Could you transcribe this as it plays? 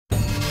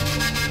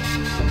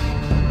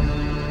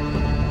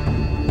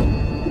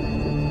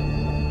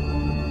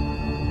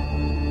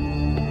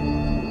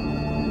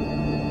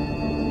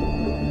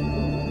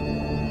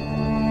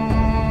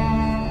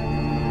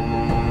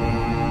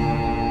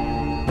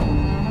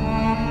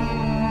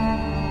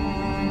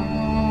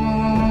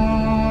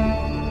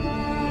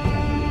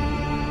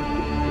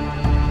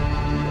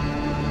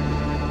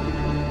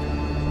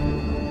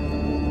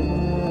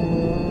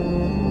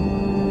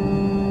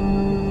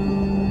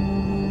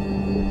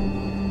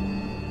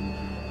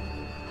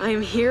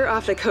I'm here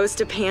off the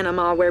coast of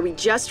Panama, where we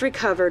just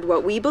recovered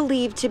what we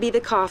believe to be the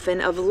coffin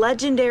of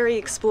legendary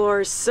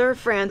explorer Sir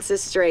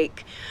Francis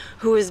Drake,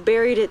 who was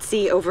buried at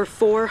sea over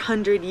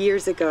 400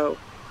 years ago.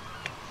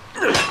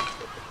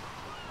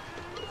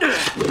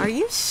 Are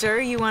you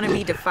sure you want to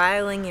be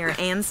defiling your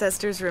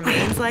ancestors'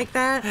 remains like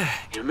that?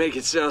 You make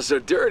it sound so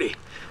dirty.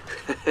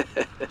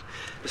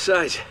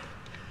 Besides,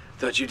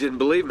 thought you didn't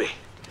believe me.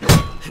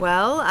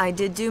 Well, I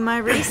did do my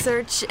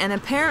research, and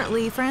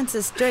apparently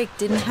Francis Drake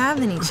didn't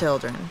have any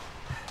children.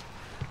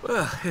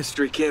 Well,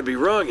 history can't be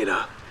wrong, you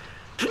know.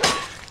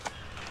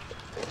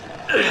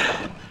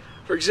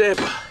 For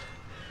example,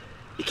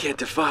 you can't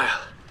defile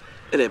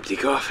an empty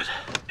coffin.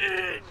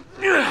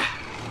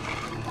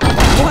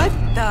 What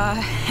the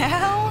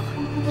hell?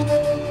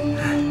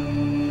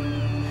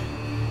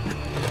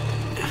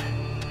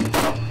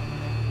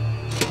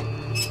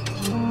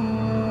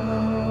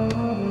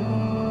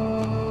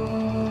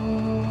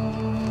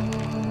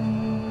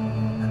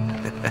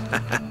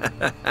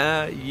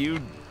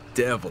 You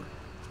devil.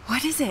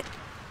 What is it?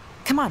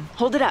 Come on,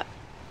 hold it up.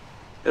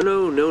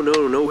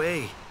 No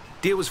way.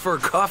 Deal was for a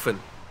coffin.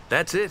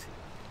 That's it.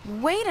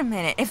 Wait a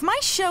minute. If my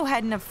show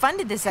hadn't have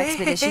funded this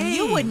expedition,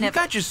 you wouldn't have...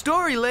 You got your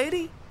story,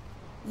 lady.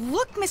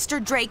 Look,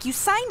 Mr. Drake, you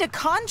signed a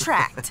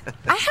contract.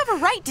 I have a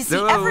right to see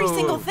every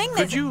single thing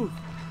that... Could you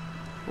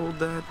hold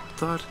that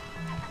thought?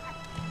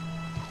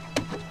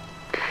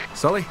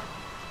 Sully,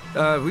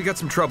 we got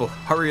some trouble.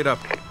 Hurry it up.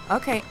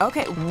 Okay.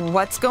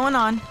 What's going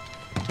on?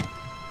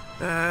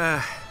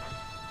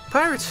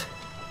 Pirates.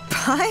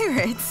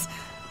 Pirates?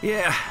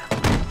 Yeah,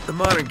 the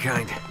modern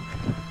kind.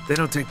 They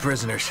don't take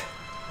prisoners.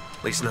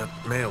 At least not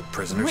male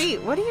prisoners.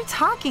 Wait, what are you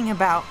talking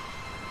about?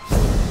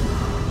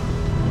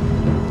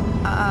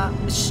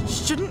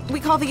 Shouldn't we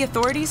call the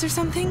authorities or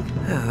something?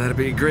 Yeah, that'd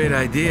be a great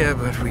idea,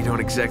 but we don't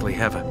exactly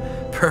have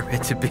a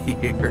permit to be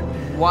here.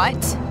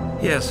 What?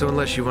 Yeah, so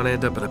unless you want to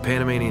end up in a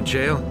Panamanian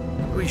jail,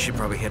 we should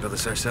probably handle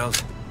this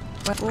ourselves.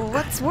 Well,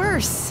 what's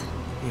worse?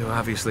 You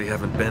obviously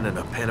haven't been in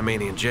a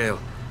Panamanian jail.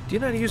 Do you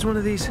know how to use one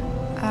of these?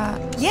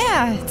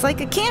 Yeah, it's like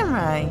a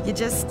camera. You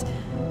just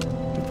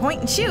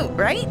point and shoot,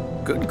 right?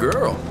 Good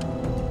girl.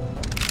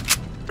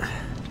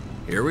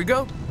 Here we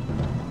go.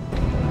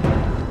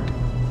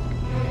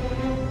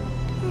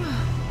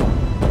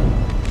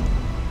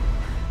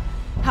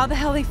 How the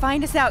hell they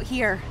find us out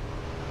here?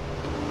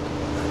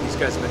 These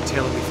guys have been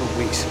tailing me for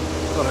weeks.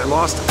 Thought I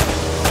lost them.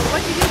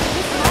 What'd you do to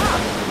piss them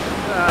off?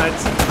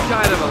 It's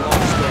kind of a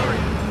long story.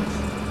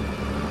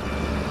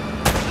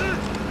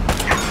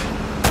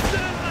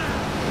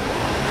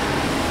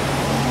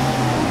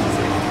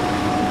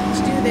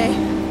 What do they?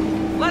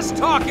 Less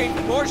talking,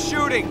 more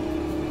shooting.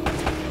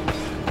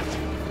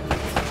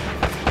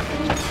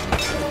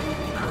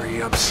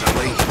 Hurry up,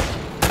 Sully.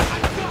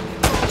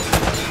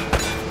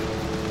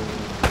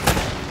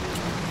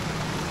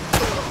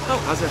 Oh,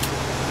 how's that?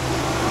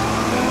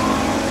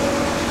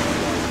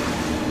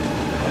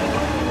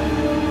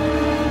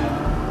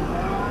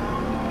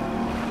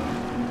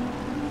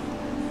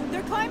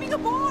 They're climbing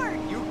aboard!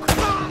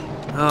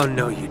 Oh,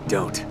 no, you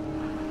don't.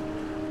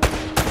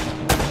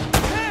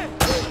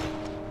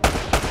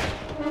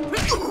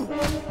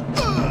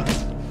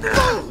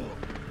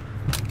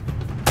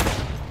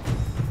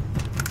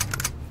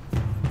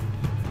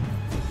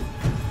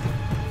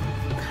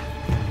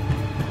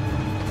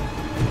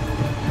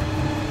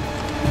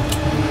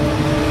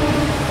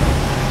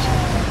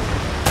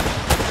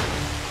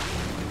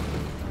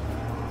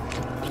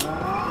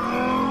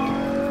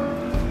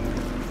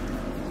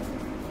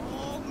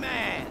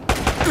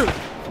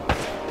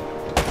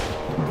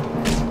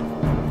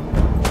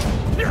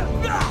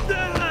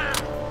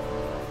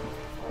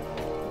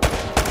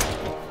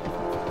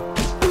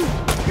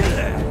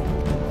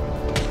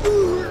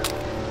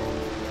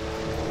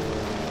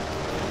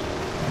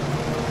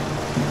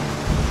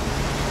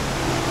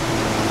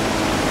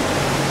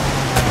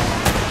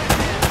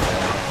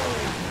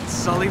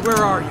 Sully, where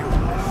are you?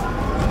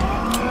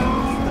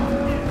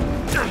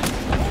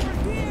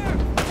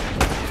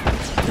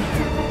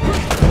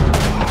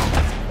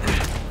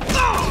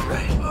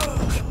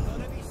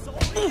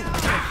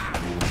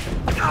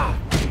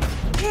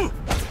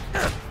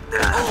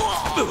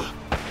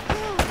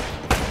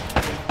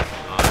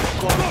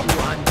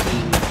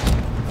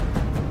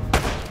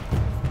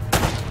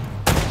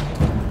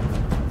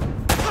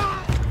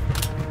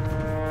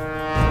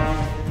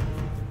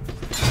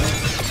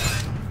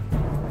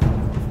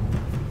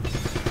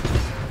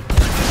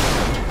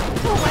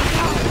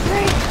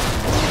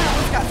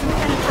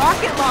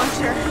 Rocket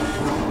launcher.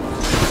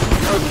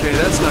 Okay,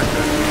 that's not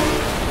good.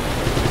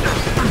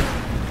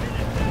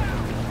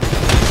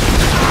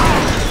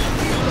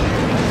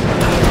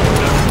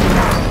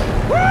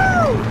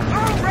 Woo!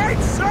 All right,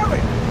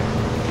 Sully.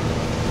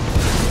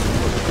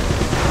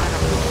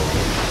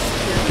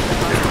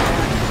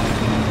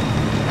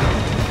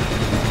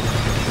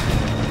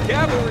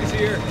 Cavalry's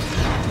here.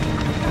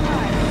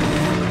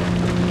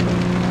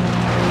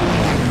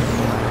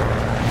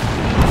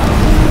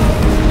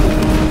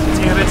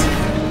 Damn it.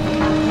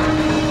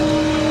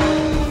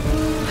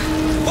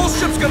 whole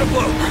ship's gonna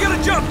blow! We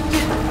gotta jump!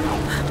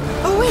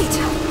 Oh, wait!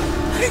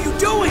 What are you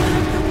doing?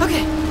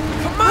 Okay.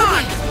 Come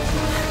on!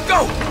 Go!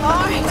 All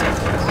right.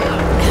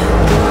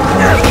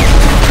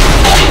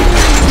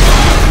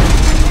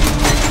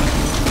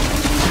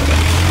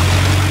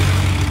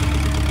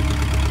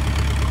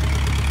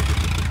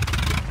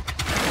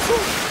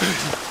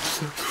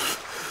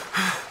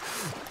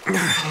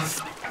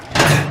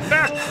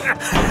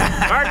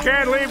 I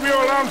can't leave you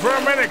alone for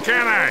a minute,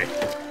 can I?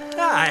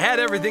 I had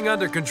everything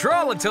under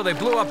control until they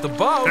blew up the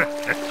boat.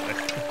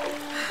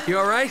 You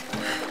all right?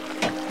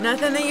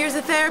 Nothing that years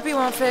of therapy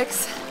won't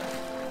fix.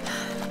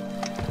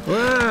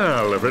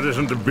 Well, if it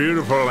isn't the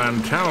beautiful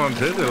and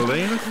talented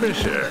Elena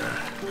Fisher.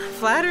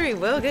 Flattery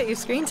will get you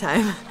screen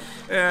time.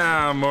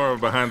 Yeah, I'm more of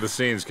a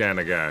behind-the-scenes kind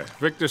of guy.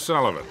 Victor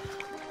Sullivan.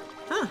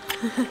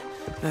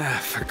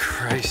 For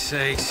Christ's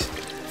sakes.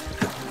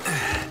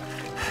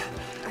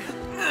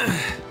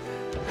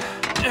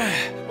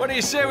 What do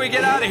you say we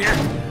get out of here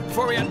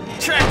before we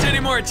attract any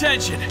more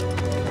attention?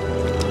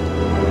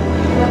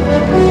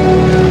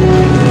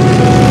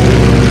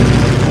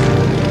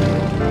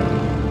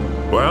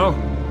 Well?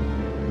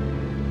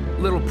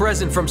 Little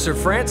present from Sir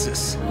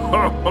Francis.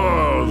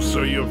 Oh,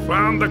 so you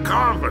found the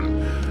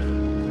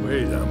coffin.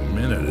 Wait a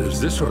minute,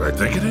 is this what I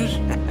think it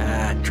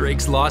is?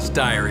 Drake's lost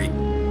diary.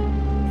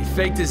 He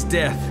faked his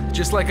death,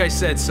 just like I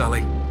said,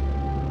 Sully.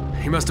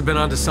 He must have been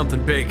onto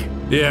something big.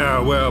 Yeah,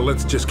 well,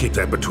 let's just keep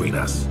that between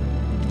us.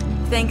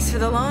 Thanks for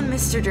the loan,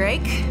 Mr.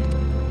 Drake.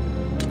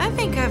 I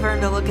think I've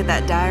earned a look at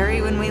that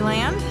diary when we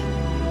land.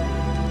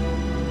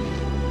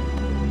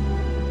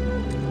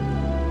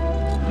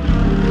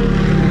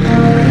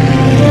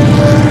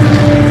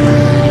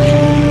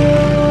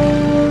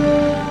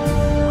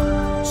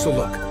 So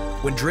look,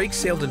 when Drake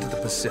sailed into the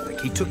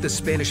Pacific, he took the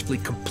Spanish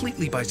fleet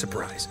completely by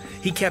surprise.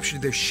 He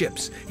captured their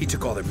ships, he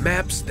took all their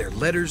maps, their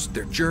letters,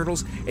 their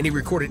journals, and he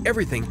recorded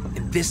everything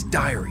in this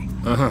diary.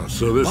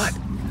 So this... But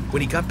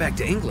when he got back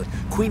to England,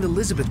 Queen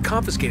Elizabeth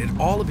confiscated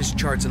all of his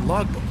charts and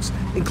logbooks,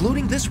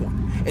 including this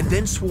one, and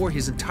then swore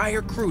his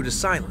entire crew to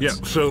silence. Yeah,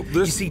 so this...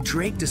 You see,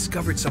 Drake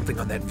discovered something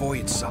on that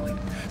voyage, Sully.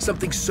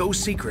 Something so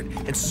secret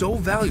and so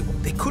valuable,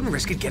 they couldn't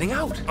risk it getting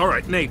out. All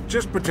right, Nate,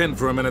 just pretend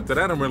for a minute that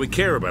I don't really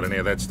care about any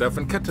of that stuff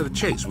and cut to the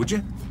chase, would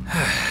you?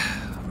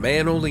 A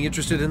man only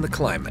interested in the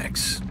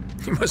climax.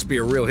 He must be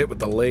a real hit with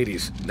the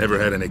ladies. Never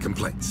had any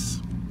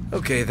complaints.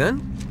 Okay,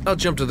 then. I'll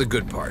jump to the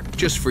good part,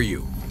 just for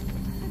you.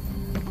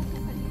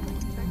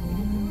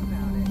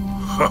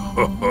 Ho,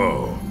 ho,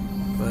 ho.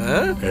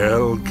 Huh?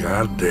 El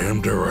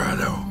goddamn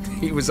Dorado.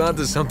 He was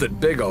onto something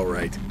big, all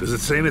right. Does it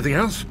say anything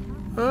else?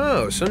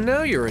 Oh, so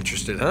now you're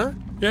interested, huh?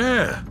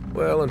 Yeah.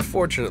 Well,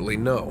 unfortunately,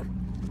 no.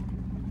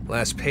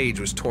 Last page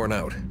was torn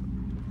out.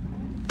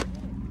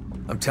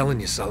 I'm telling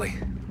you, Sully.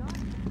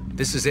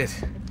 This is it.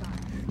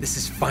 This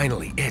is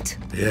finally it.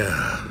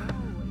 Yeah.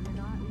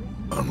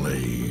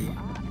 Only...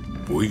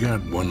 we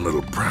got one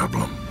little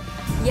problem.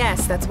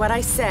 Yes, that's what I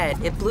said.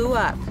 It blew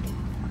up.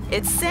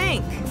 It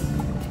sank.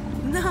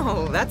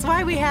 No, that's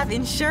why we have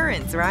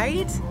insurance,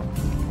 right?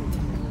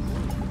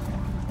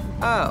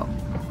 Oh.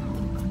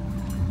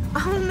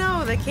 Oh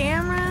no, the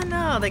camera?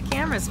 No, the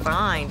camera's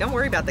fine. Don't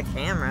worry about the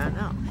camera,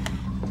 no.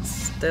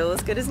 Still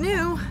as good as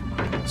new.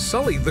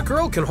 Sully, the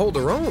girl can hold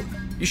her own.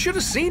 You should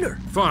have seen her.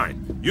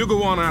 Fine. You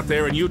go on out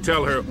there and you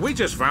tell her, we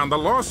just found the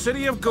lost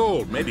city of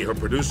gold. Maybe her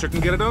producer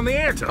can get it on the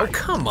air tonight. Oh,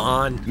 come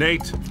on.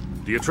 Nate,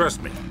 do you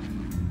trust me?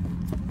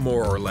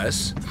 More or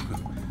less.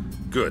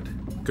 Good.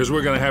 Because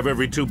we're gonna have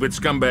every two-bit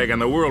scumbag in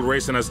the world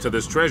racing us to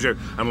this treasure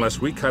unless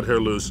we cut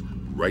her loose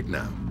right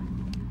now.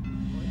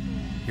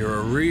 You're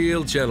a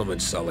real gentleman,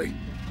 Sully.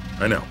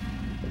 I know.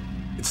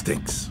 It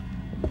stinks.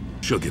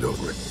 She'll get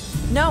over it.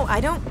 No, I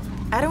don't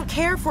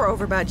care for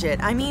over budget.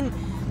 I mean,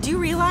 do you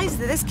realize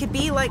that this could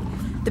be like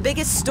the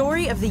biggest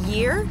story of the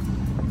year?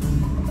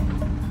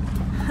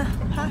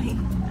 Hi.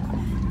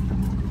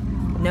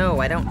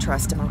 No, I don't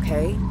trust him,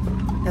 okay?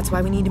 That's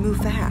why we need to move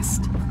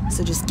fast.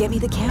 So just get me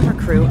the camera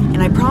crew,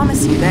 and I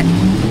promise you that...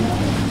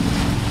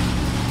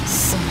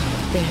 Son of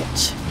a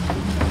bitch.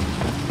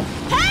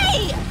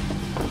 Hey!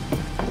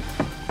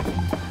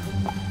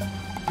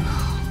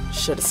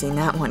 Should have seen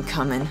that one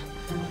coming.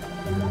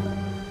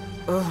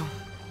 Ugh.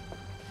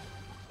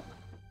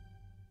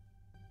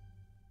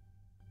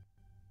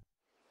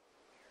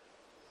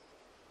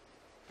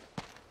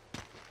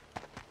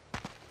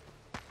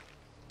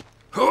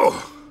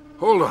 Oh,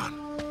 hold on.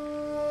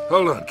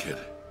 Hold on, kid.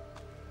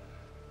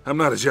 I'm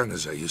not as young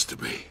as I used to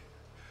be.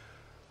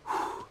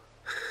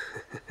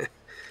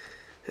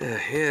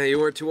 Yeah, you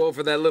weren't too old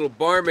for that little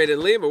barmaid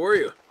in Lima, were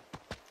you?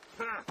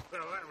 Well,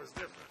 that was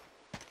different.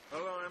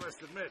 Although I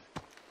must admit,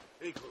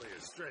 equally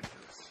as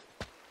strenuous.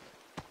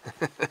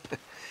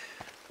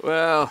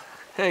 Well,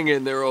 hang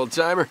in there,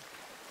 old-timer.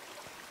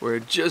 We're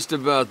just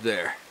about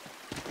there.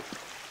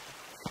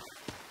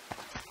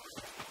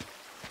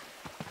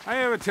 I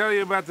ever tell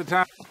you about the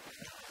time...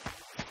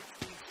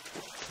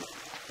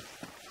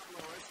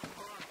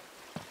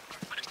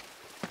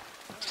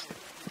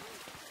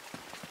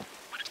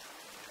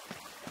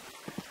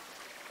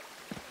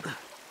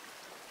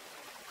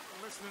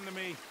 listening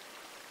listening to me?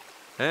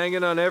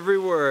 Hanging on every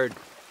word.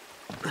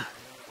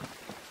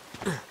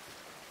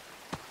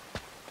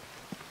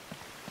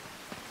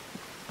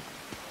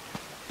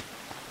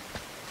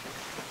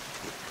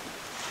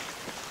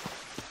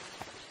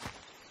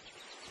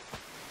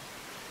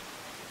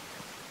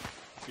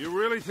 You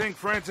really think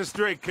Francis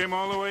Drake came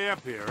all the way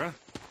up here, huh?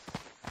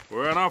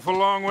 We're an awful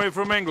long way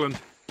from England.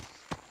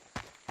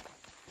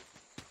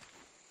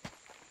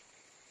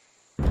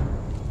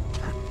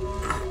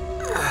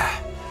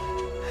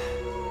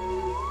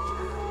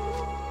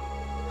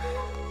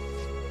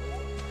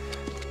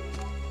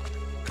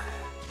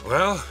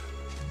 Well,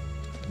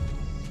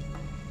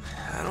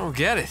 I don't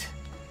get it.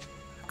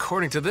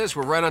 According to this,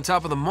 we're right on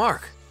top of the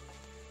mark.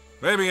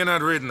 Maybe you're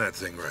not reading that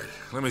thing right.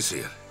 Let me see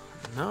it.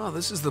 No,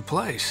 this is the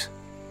place.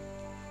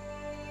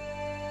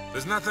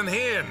 There's nothing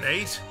here,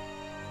 Nate.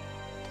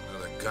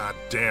 Another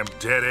goddamn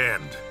dead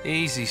end.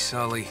 Easy,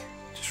 Sully.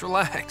 Just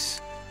relax.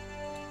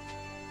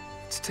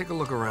 Let's take a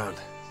look around.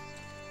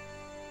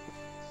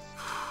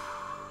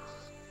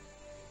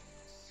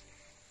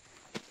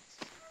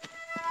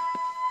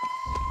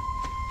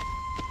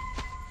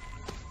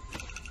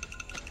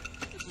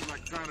 This is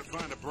like trying to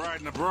find a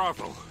bride in a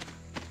brothel.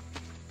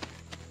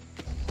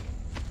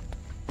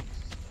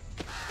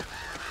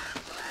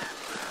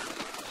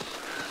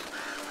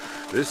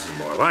 This is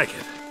more like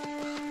it.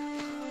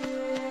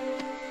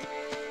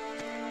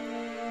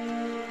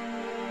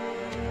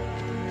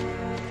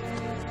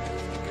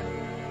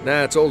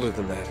 Nah, it's older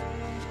than that.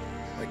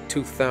 Like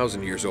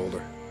 2,000 years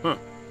older. Huh.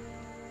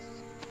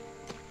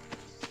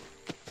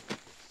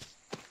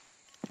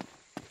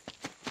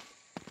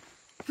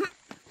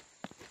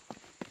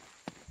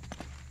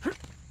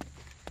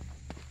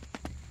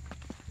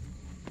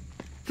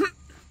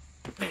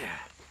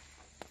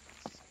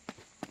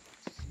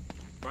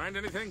 Find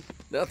anything?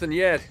 Nothing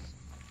yet.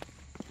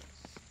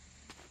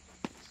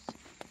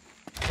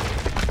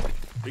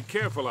 Be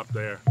careful up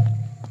there.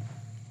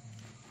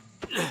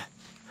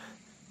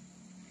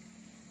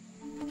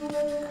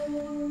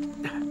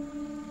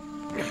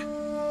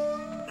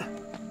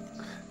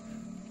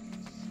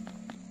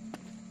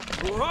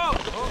 Whoa!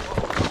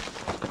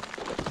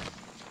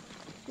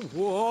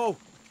 Whoa!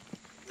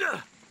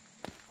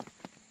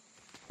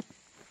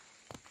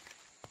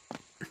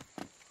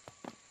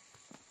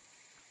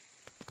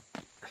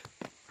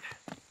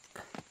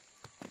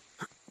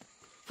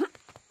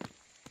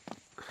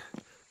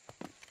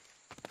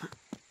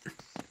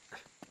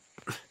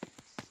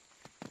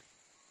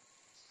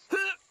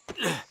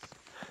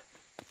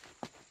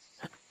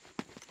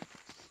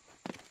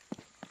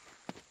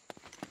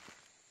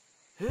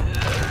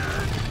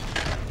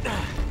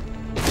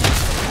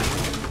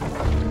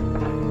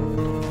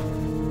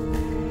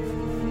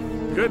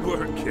 Good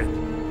work, kid.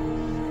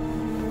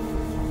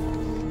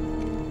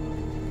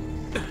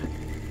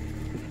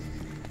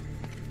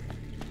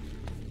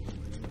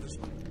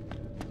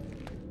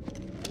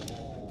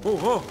 Oh,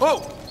 oh,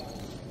 oh!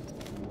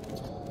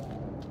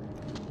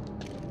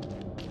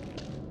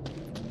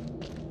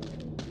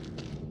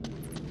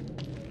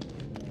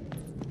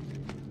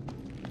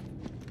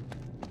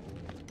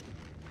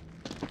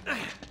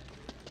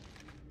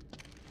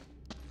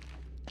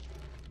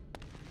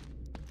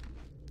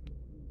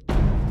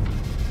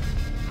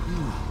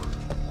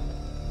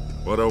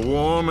 What a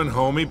warm and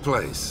homey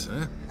place,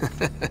 huh?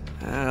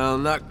 Well,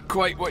 not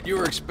quite what you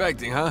were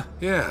expecting, huh?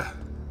 Yeah.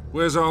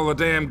 Where's all the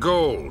damn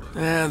gold?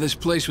 Yeah, this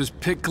place was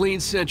picked clean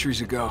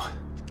centuries ago.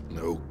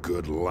 No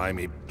good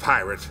limey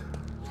pirate.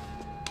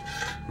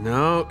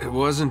 No, it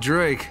wasn't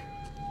Drake.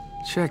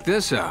 Check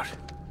this out.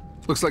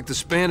 Looks like the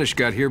Spanish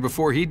got here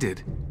before he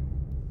did.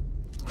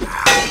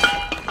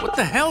 What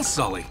the hell,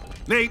 Sully?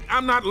 Nate,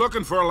 I'm not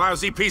looking for a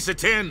lousy piece of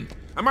tin.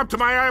 I'm up to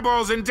my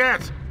eyeballs in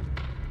debt.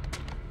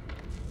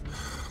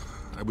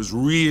 I was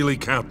really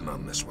counting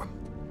on this one.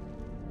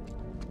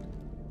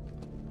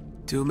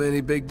 Too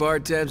many big bar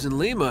tabs in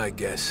Lima, I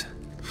guess.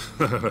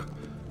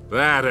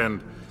 That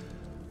and,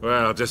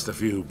 well, just a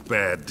few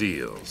bad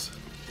deals.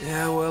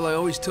 Yeah, well, I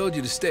always told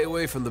you to stay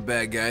away from the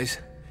bad guys.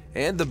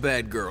 And the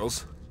bad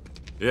girls.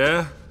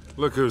 Yeah?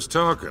 Look who's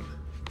talking.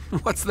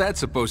 What's that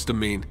supposed to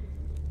mean?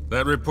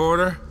 That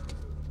reporter?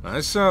 I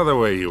saw the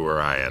way you were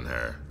eyeing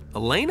her.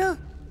 Elena?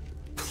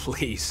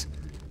 Please.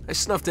 I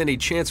snuffed any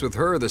chance with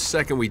her the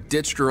second we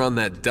ditched her on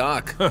that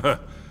dock.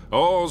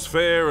 All's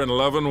fair in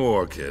love and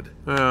war, kid.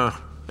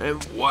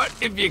 And what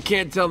if you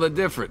can't tell the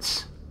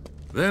difference?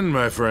 Then,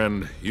 my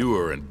friend, you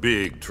are in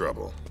big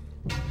trouble.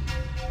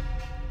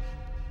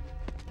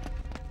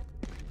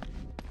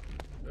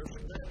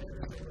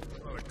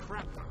 Holy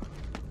crap.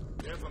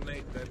 Careful,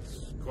 Nate.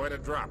 That's quite a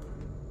drop.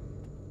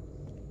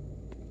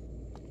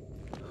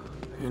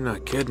 You're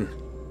not kidding.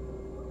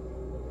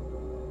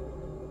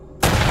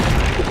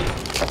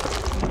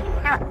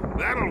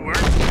 That'll work.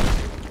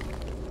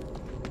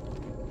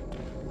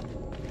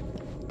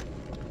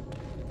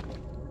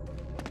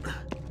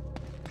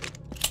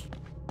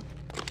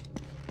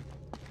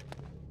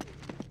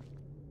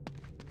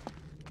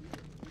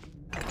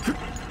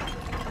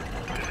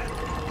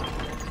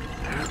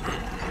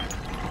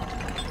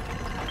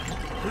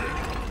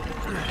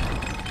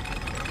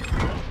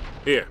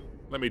 Here,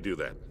 let me do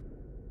that.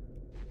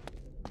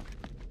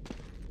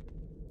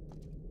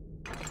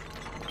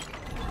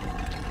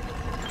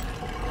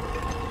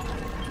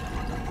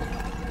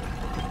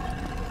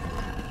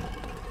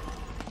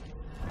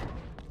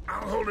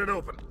 I'll hold it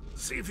open.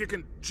 See if you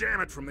can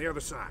jam it from the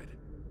other side.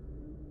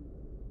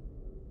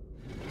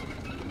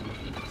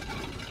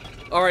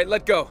 All right,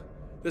 let go.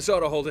 This ought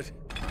to hold it.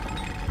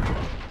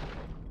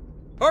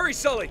 Hurry,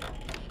 Sully!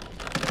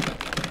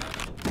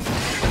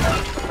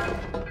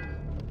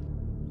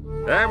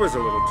 That was a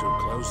little too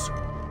close.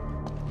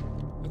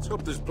 Let's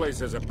hope this place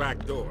has a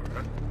back door,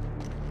 huh?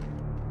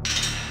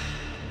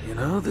 You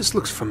know, this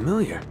looks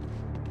familiar.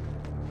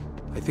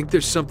 I think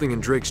there's something in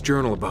Drake's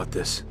journal about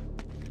this.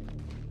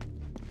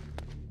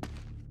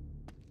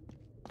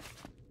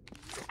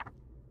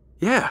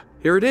 Yeah,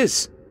 here it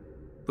is.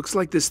 Looks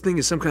like this thing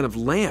is some kind of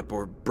lamp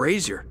or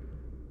brazier.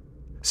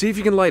 See if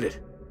you can light it.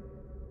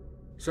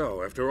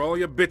 So, after all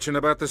your bitching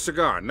about the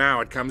cigar, now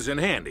it comes in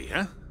handy,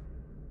 huh?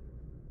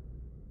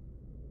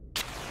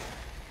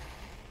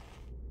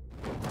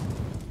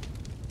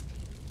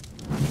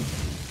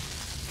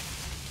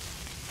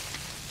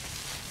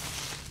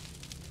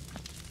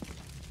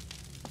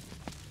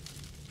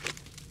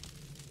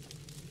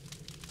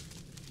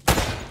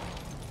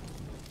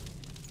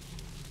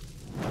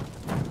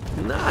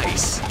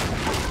 Nice.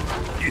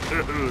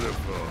 Beautiful.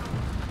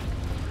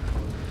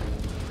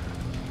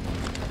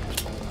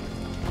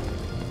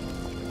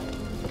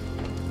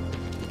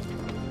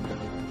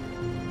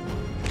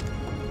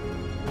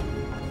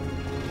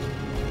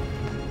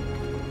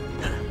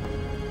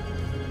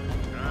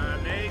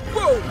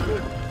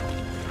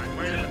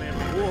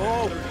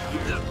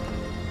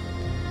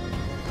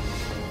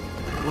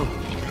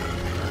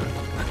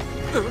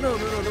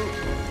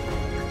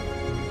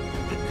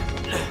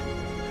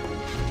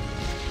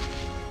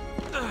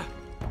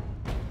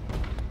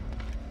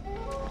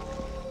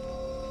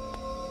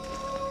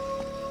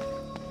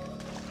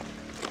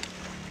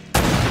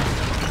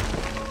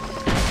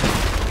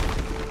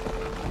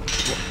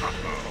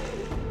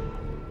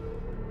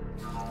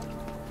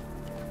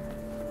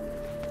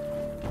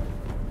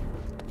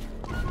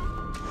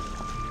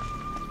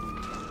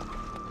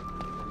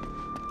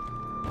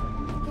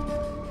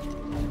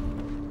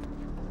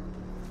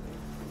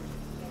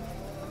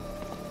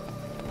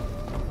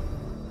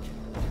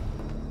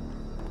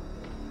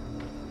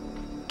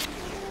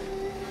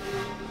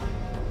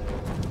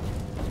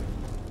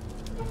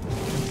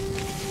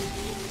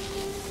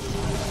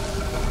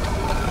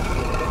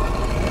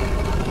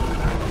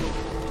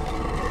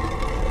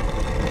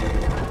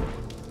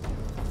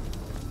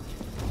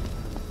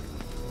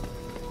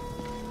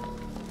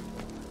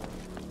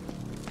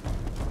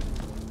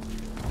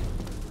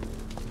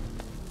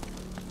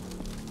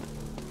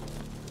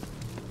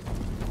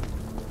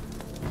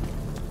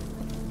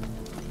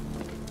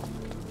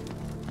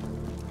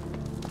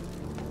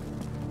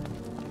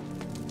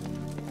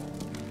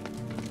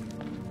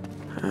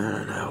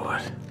 Now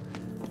what?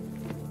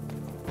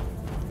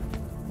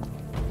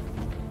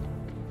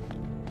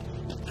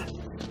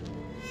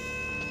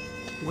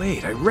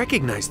 Wait, I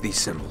recognize these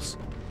symbols.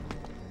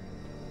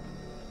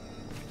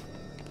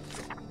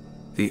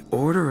 The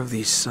order of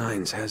these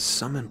signs has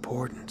some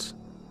importance.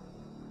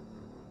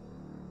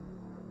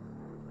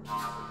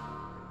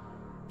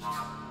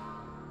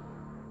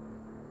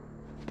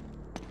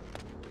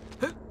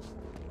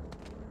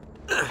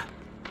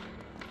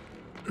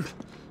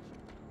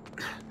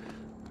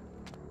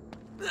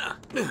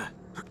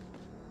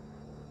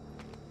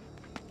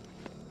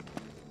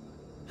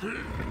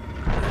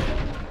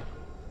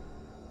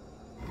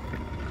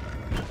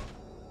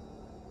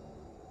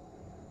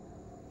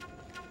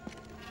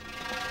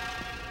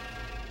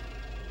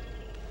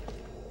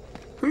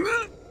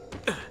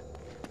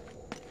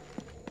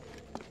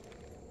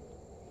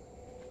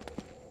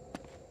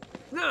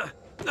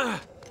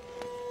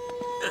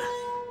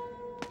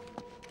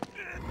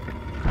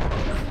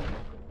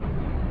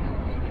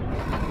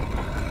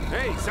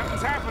 Hey,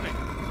 something's happening.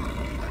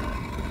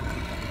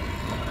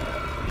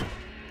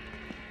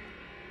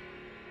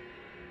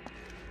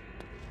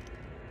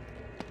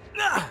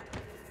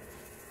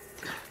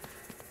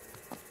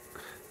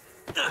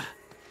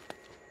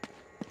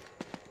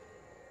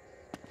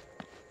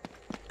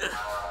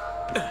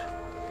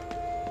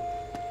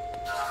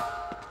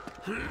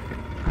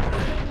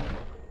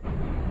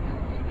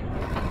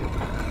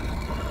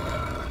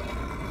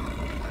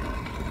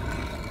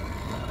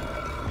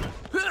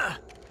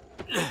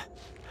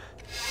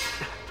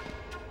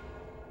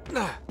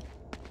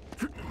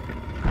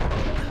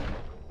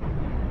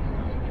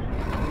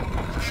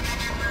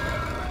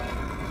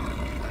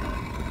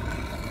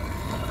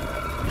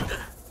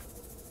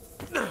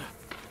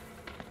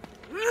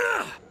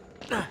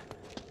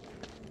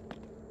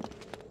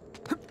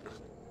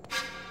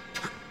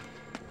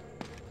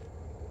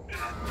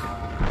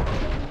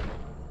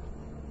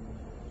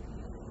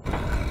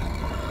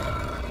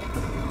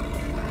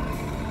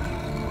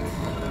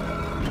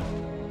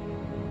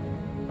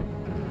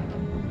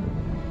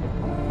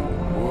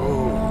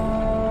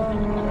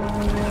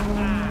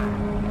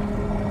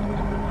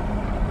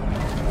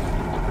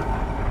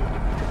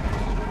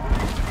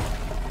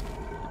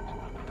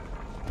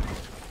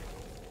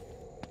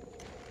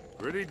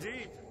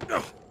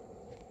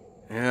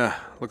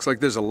 Looks like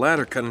there's a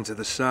ladder cut into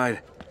the side.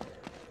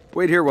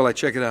 Wait here while I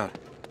check it out.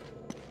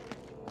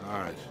 All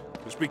right,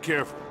 just be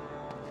careful.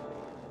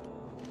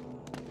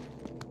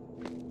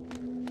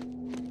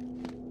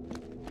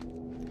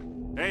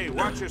 Hey,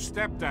 watch your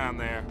step down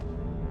there.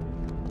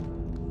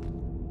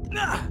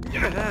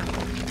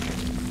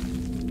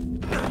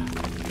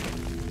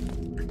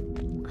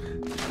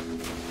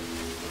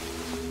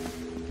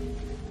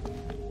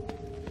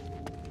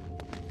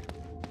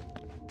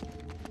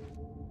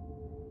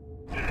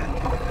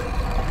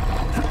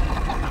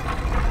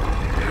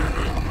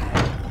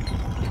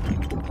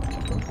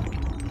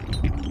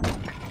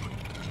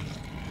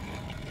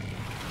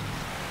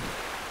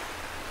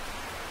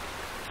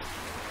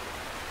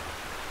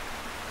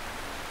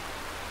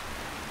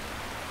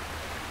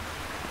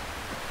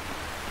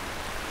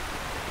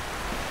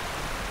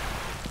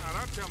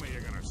 Tell me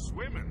you're gonna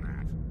swim in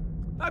that.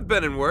 I've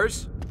been in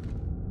worse.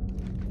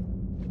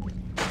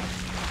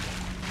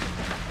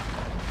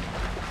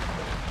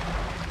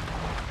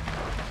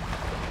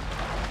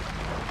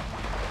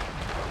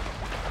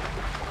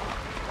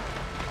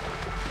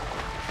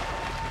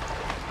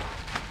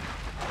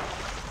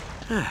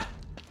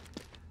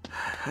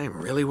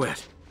 I'm really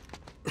wet.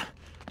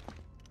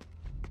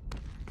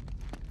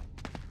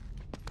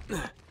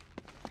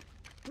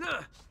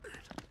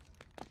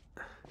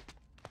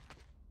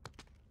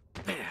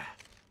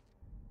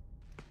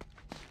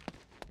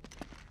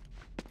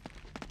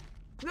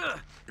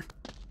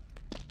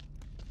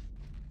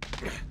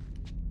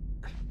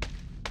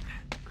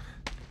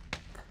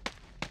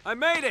 I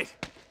made it!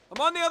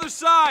 I'm on the other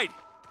side!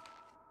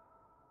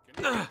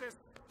 Can you get this?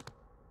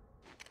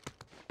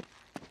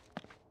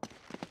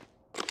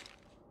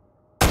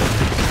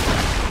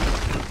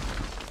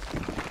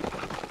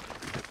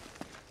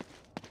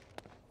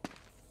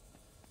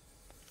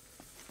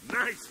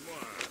 Nice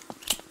one!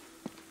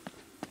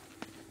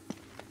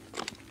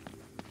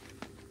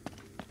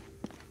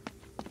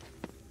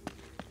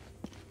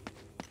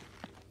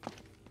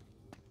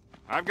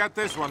 I've got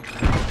this one.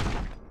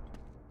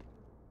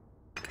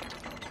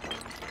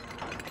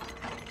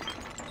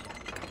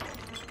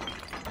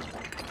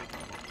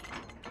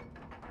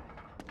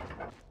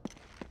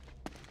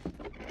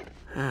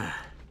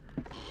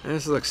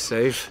 This looks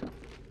safe.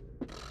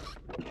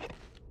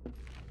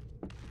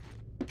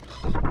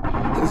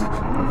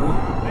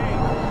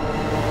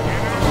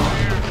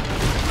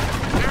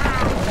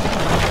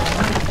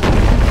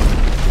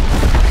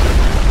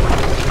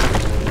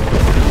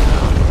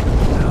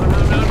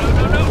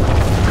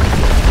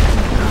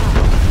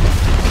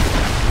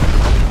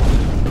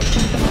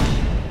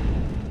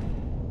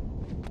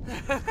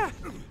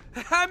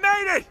 I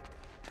made it!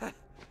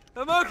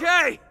 I'm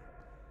okay!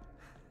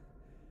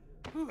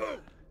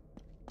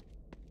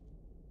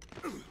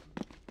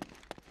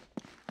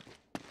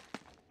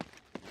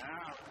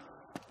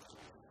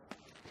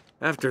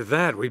 After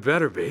that, we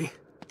better be.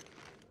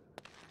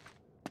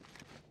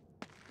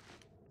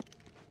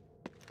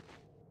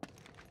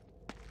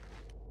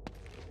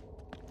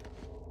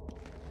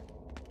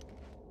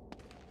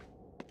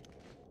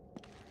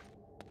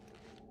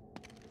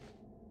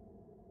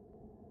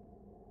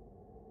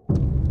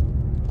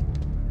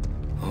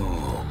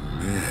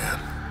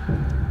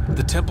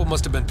 The temple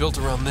must have been built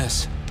around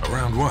this.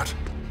 Around what?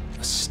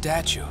 A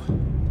statue.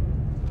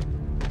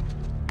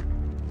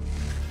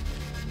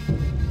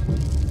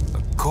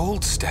 A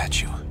gold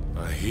statue.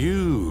 A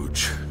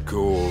huge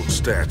gold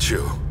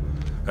statue.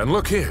 And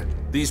look here,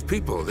 these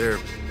people, they're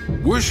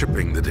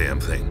worshipping the damn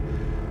thing.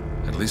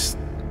 At least,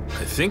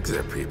 I think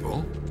they're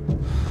people.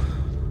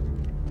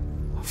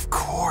 Of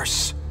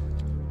course.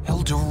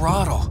 El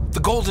Dorado, the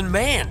Golden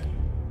Man.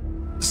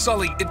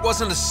 Sully, it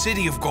wasn't a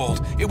city of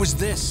gold. It was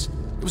this.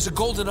 It was a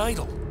golden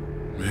idol.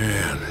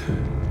 Man,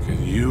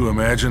 can you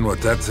imagine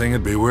what that thing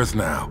would be worth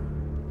now?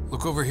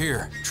 Look over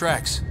here.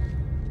 Tracks.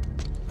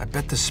 I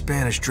bet the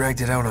Spanish dragged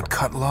it out on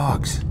cut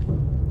logs.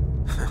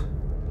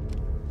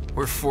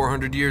 We're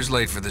 400 years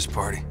late for this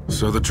party.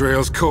 So the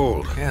trail's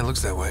cold. Yeah, it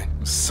looks that way.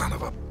 Son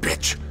of a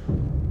bitch.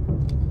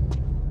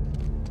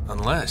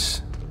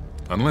 Unless...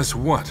 Unless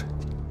what?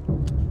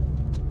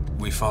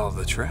 we follow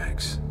the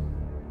tracks.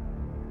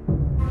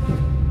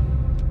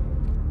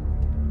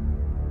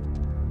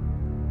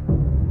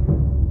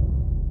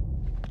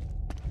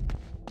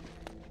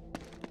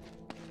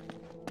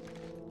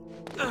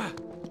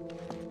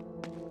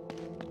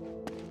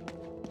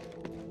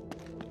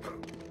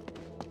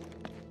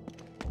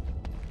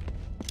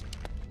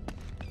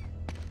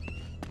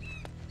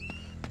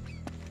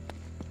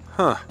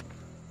 Huh.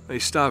 They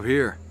stop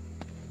here.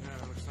 Yeah,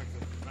 looks like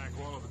the back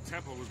wall of the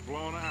temple was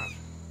blown out.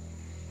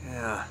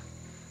 Yeah.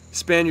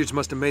 Spaniards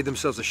must have made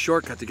themselves a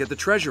shortcut to get the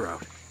treasure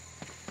out.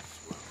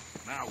 Well,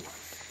 now what?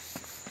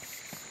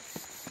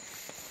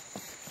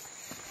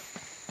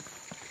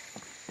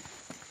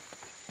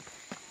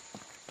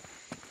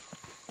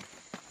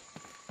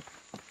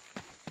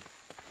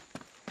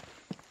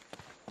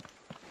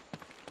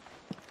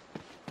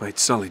 Wait,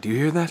 Sully, do you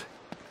hear that?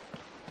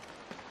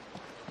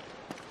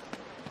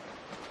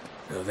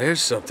 Now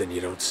there's something you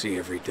don't see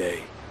every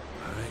day.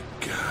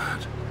 My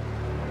God.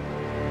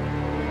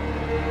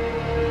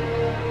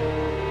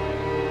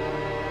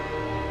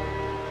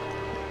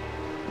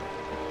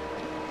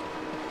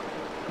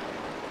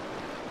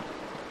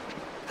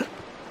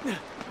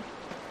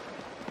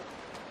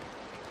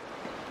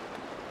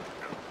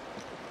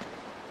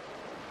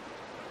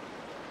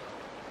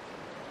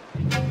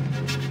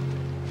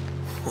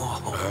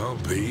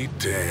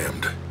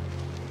 damned.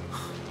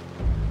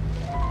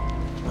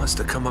 Must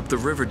have come up the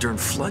river during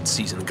flood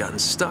season and gotten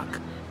stuck.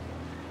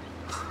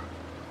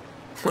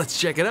 Let's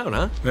check it out,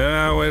 huh?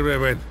 Ah,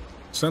 wait.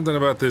 Something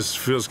about this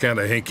feels kind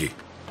of hinky.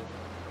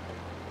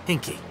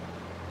 Hinky.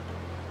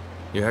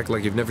 You act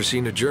like you've never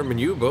seen a German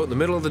U-boat in the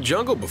middle of the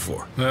jungle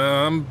before.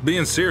 I'm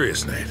being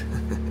serious, Nate.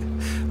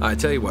 I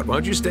tell you what, why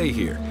don't you stay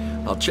here?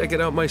 I'll check it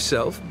out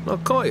myself. I'll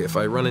call you if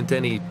I run into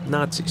any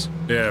Nazis.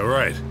 Yeah,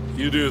 right.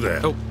 You do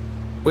that. Oh,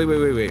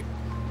 wait.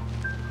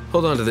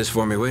 Hold on to this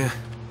for me, will you?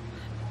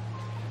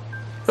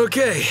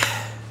 Okay.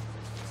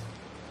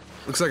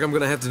 Looks like I'm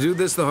gonna have to do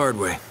this the hard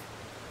way.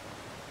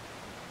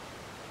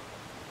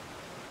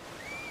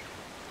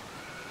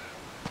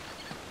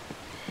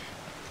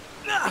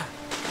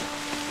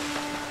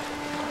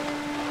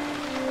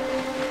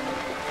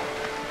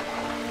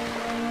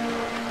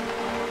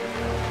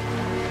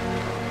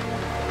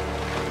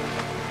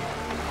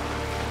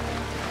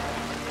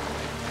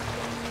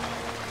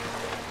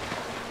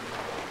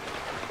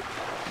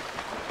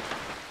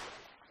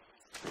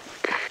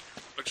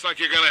 Looks like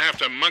you're gonna have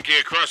to monkey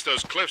across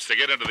those cliffs to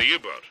get into the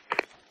U-boat.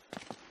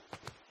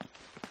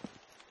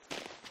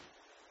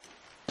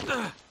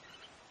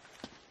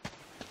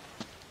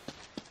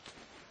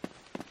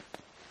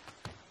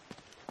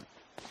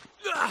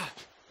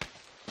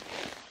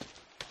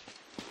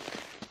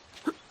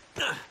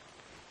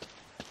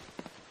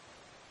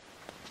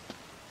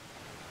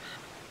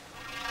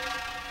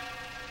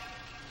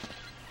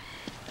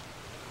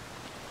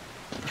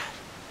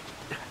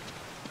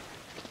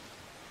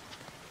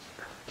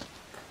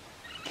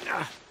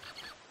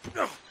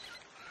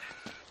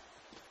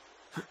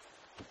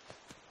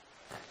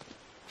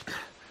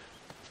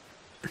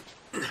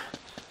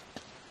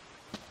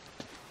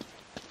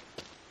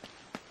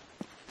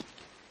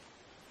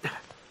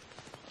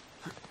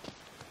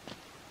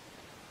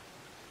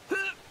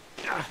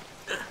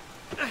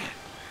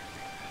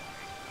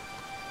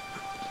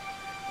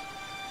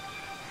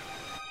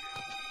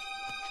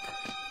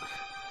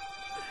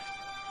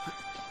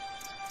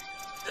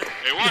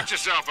 Hey, watch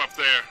yourself up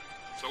there.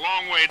 It's a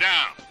long way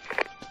down.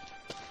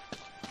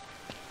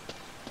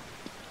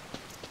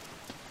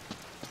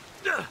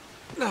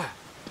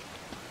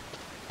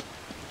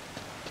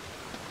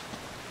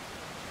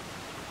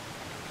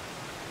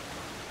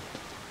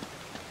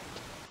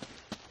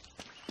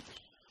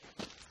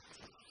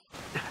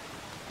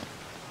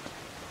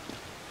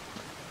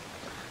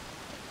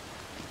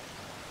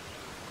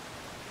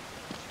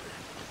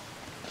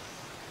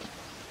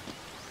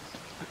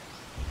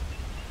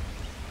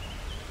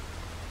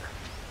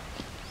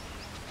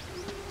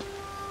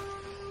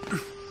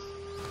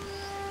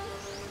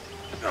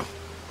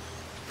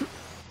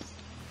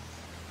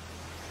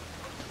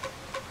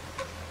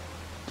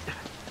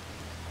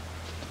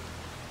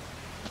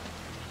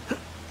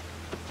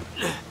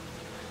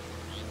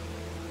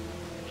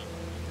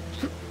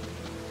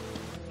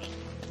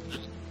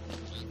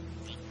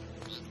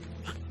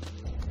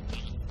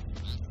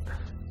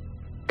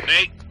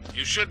 Nate,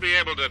 you should be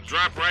able to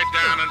drop right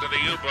down into the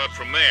U-boat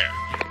from there.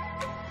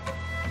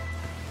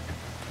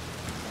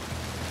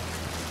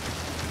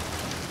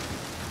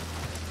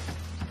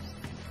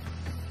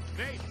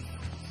 Nate,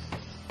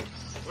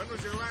 when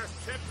was your last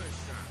tetanus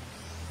shot?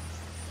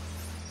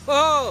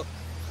 Oh,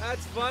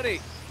 that's funny.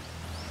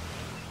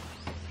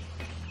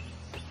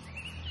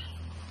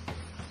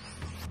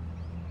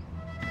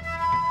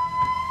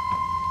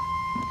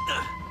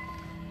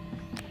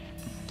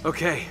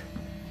 Okay,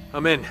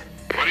 I'm in.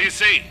 What do you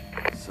see?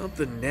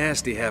 Something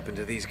nasty happened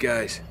to these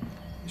guys.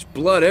 There's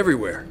blood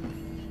everywhere.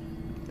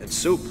 And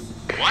soup.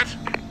 What?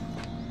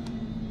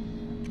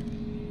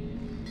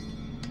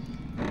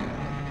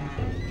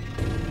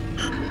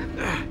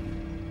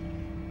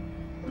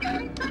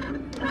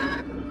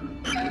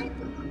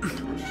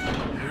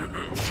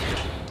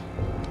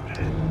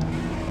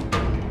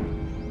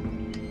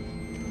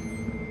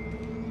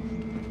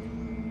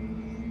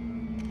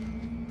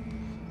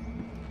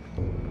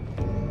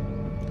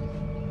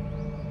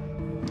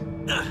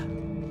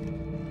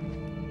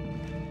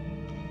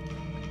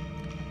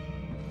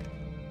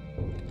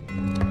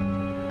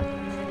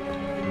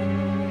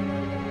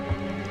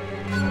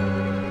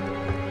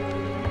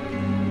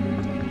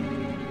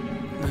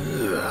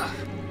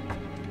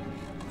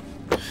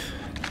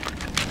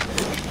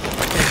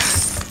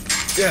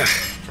 Yeah.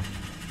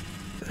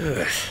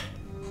 Ugh.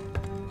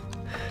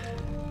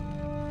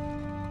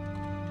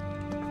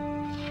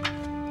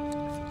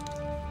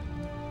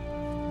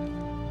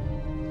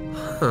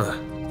 Huh.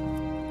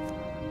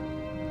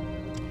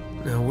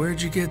 Now where'd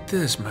you get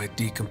this, my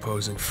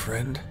decomposing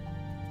friend?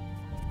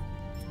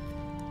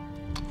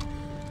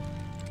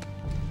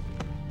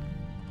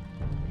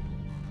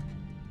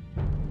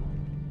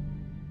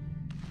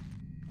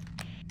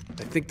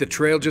 I think the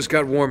trail just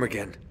got warm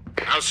again.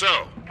 How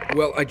so?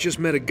 Well, I just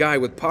met a guy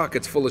with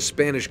pockets full of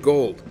Spanish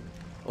gold.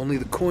 Only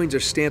the coins are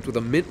stamped with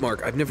a mint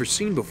mark I've never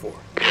seen before.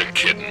 You're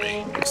kidding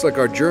me. Looks like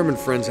our German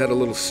friends had a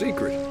little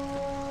secret.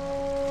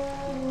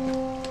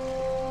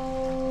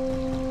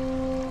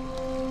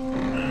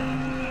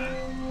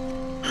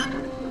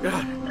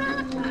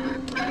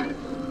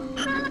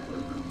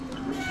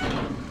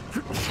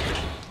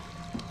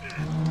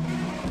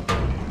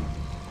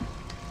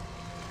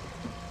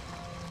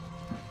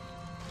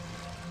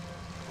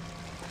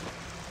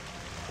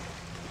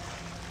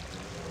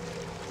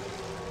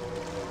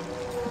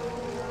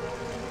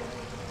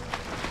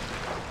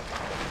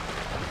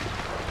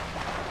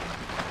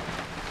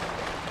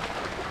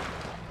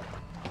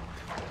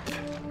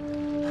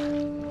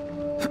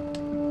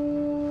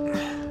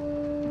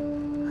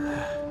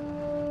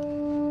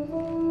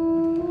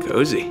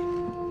 Cozy.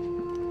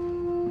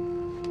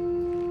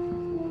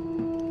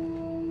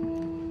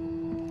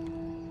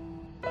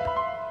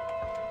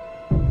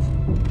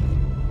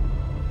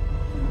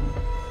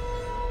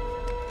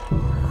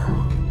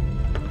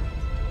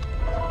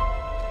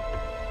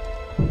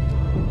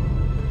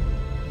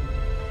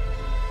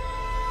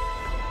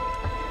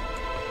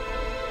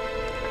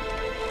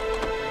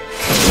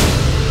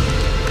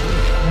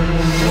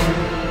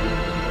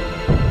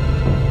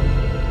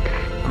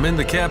 I'm in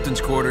the captain's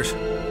quarters.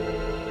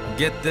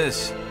 Get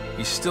this,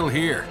 he's still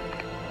here.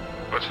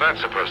 What's that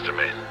supposed to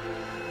mean?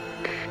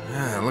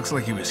 Yeah, it looks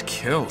like he was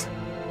killed.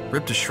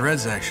 Ripped to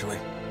shreds, actually.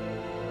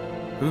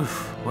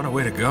 Oof, what a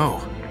way to go.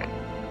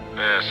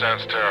 Yeah,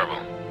 sounds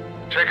terrible.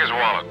 Take his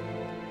wallet.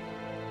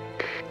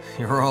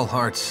 You're all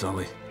hearts,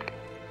 Sully.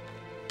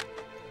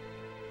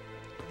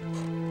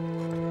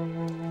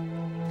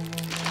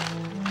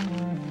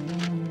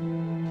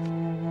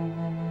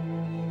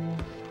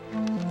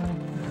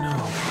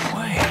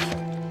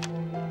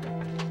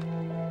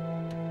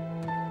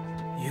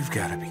 You've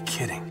got to be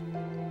kidding.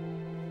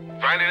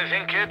 Find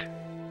anything, kid?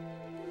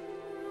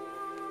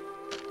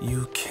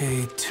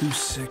 UK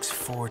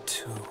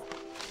 2642.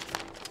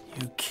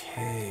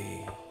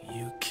 UK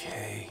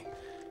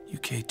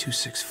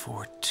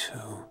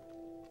 2642.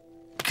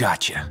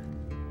 Gotcha.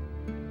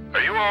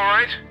 Are you all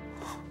right?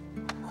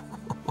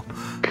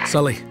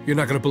 Sully, you're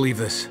not gonna believe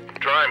this.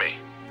 Try me.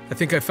 I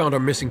think I found our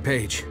missing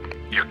page.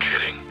 You're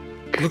kidding.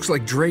 Looks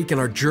like Drake and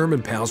our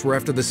German pals were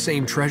after the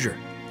same treasure.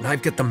 And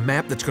I've got the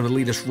map that's gonna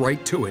lead us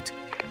right to it.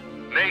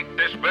 Nate,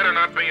 this better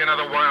not be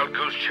another wild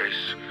goose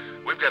chase.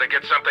 We've got to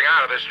get something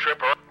out of this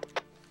trip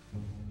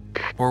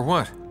Or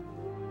what?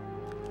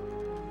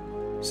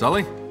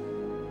 Sully?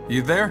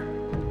 You there?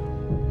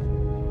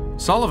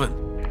 Sullivan?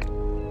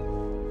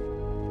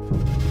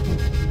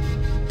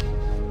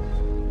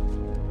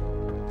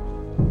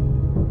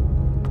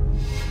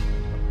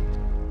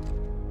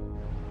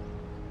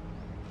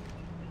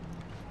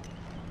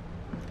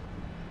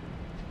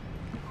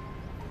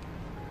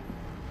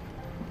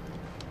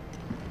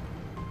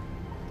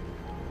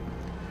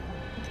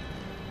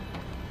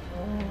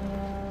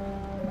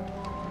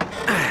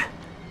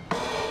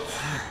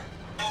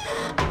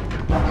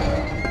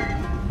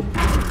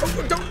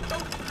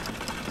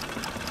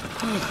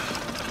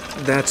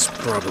 That's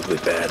probably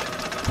bad.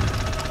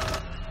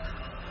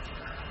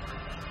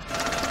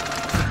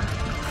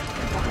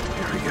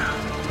 Here we go.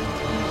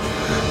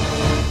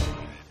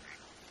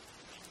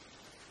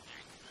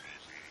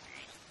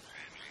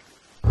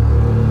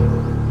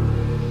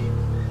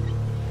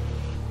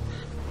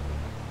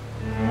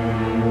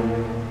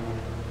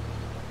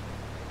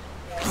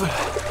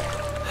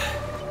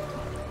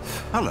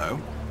 Hello.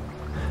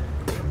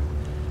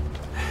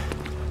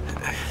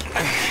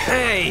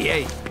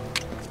 Hey!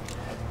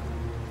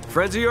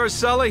 Friends of yours,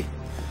 Sully?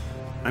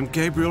 I'm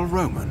Gabriel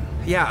Roman.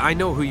 Yeah, I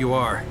know who you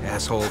are,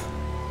 asshole.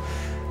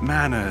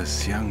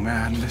 Manners, young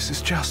man. This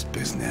is just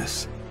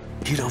business.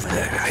 Get over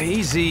there.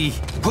 Easy.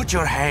 Put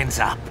your hands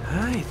up.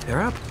 Hi,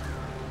 they're up.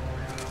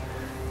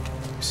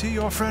 See,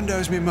 your friend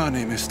owes me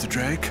money, Mr.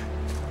 Drake.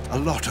 A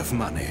lot of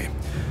money.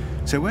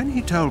 So when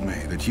he told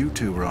me that you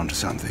two were onto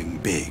something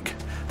big,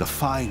 the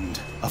find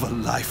of a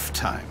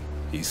lifetime,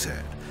 he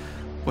said,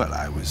 well,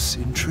 I was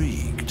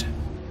intrigued.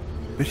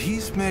 But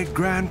he's made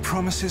grand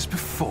promises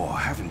before,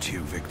 haven't you,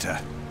 Victor?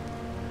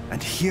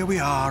 And here we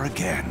are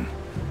again.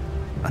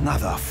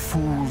 Another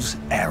fool's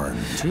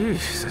errand.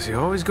 Jeez, does he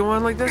always go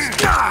on like this?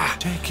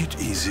 Take it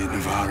easy,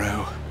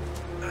 Navarro.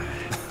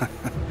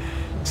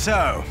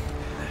 So,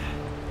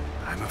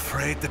 I'm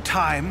afraid the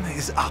time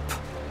is up.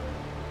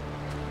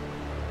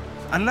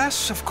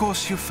 Unless, of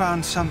course, you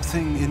found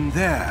something in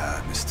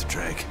there, Mr.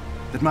 Drake,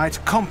 that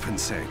might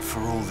compensate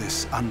for all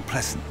this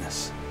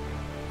unpleasantness.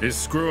 He's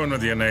screwing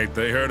with you, Nate.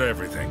 They heard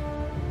everything.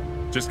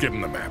 Just give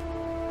him the map.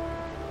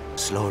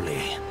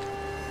 Slowly.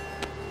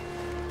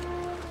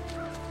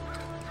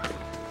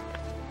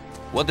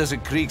 What does a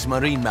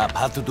Kriegsmarine map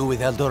have to do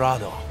with El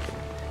Dorado?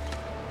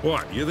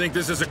 What, you think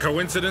this is a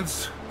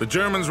coincidence? The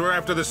Germans were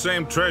after the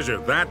same treasure.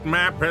 That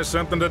map has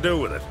something to do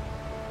with it.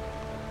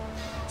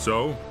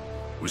 So,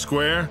 we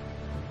square?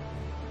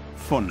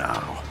 For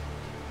now.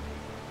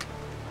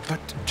 But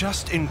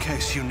just in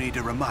case you need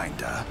a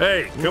reminder...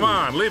 Hey, come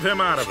on, leave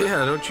him out of it.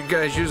 Yeah, don't you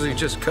guys usually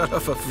just cut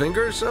off a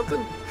finger or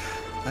something?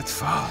 That's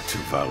far too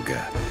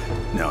vulgar.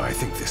 No, I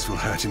think this will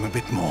hurt him a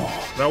bit more.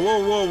 Now,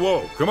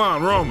 whoa. Come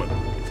on, Roman.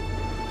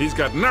 He's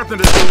got nothing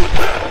to do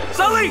with...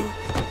 Sully!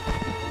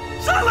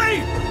 Sully!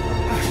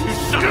 You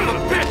son of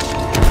a bitch!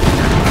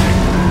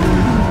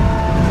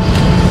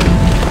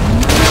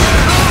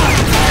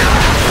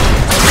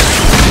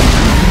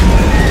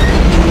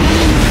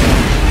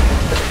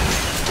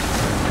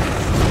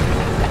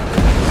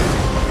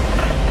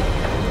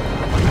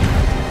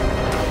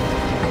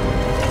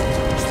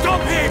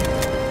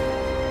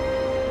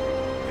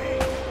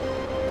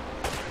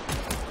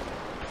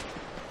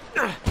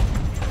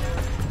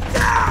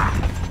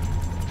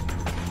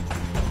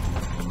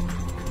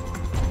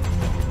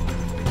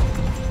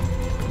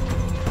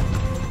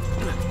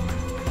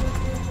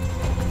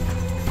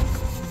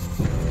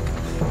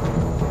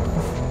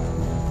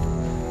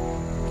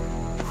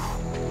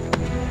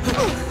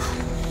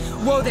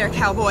 Whoa there,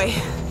 cowboy.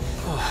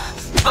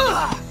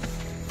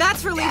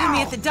 That's for leaving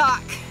me at the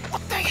dock.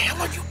 What the hell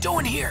are you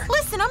doing here?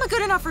 Listen, I'm a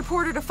good enough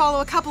reporter to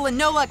follow a couple of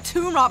no-luck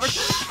tomb robbers.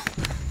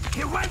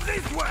 He went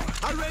this way!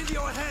 I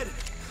radio ahead!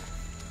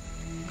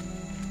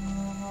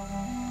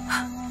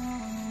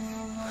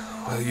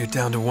 Well, you're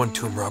down to one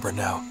tomb robber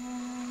now.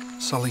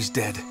 Sully's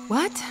dead.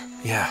 What?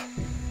 Yeah.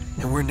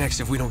 And we're next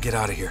if we don't get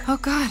out of here. Oh,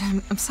 God,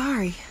 I'm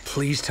sorry.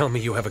 Please tell me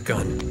you have a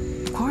gun.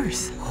 Of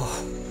course.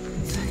 Oh,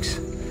 thanks.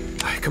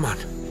 All right, come on.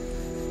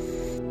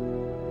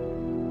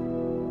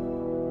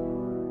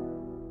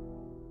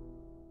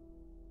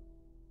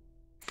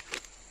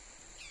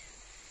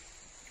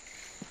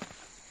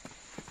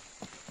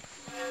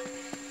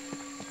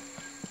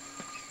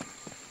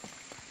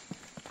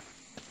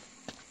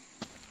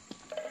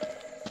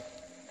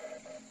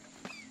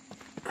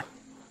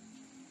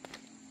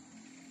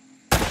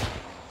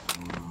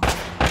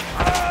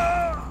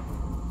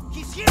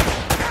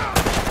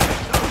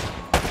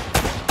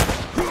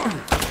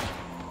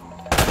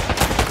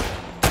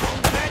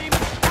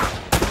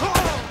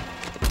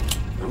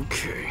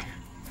 Okay.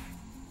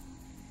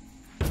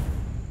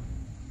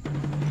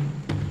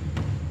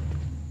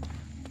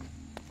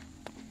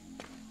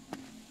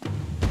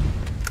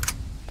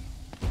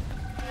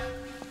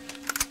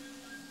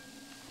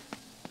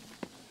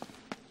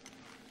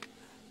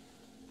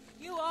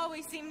 You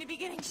always seem to be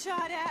getting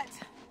shot at.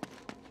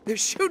 They're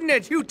shooting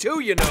at you too,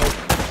 you know.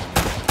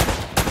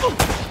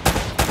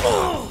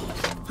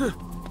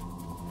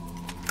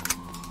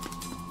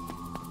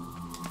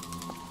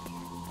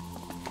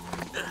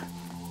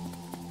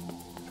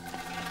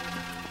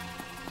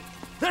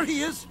 There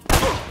he is!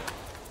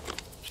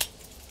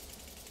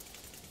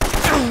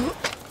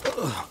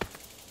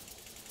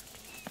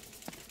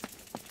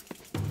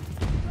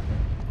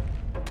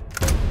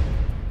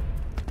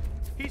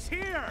 He's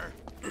here!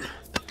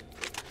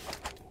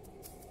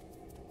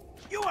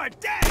 You are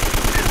dead!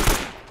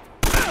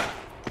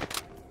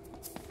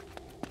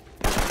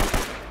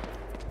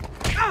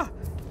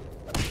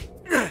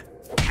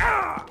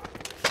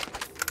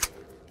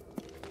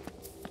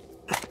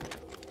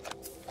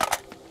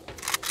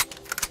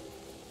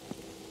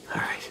 All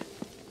right.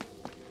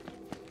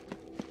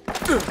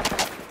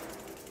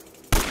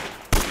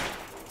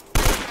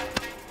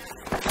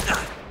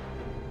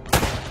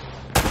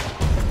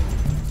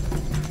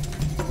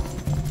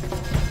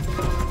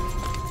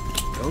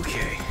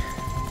 Okay.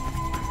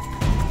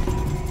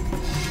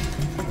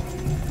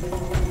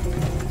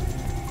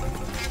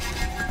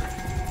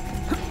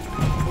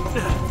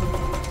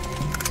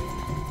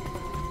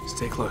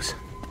 Stay close.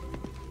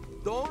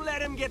 Don't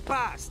let him get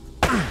past!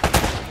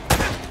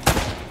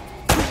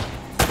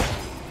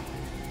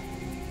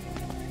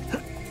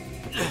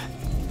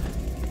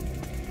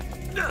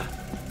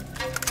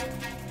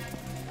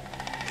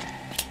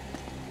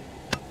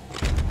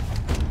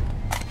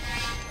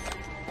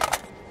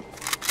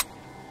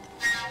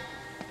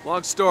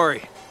 Long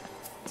story.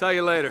 Tell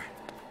you later.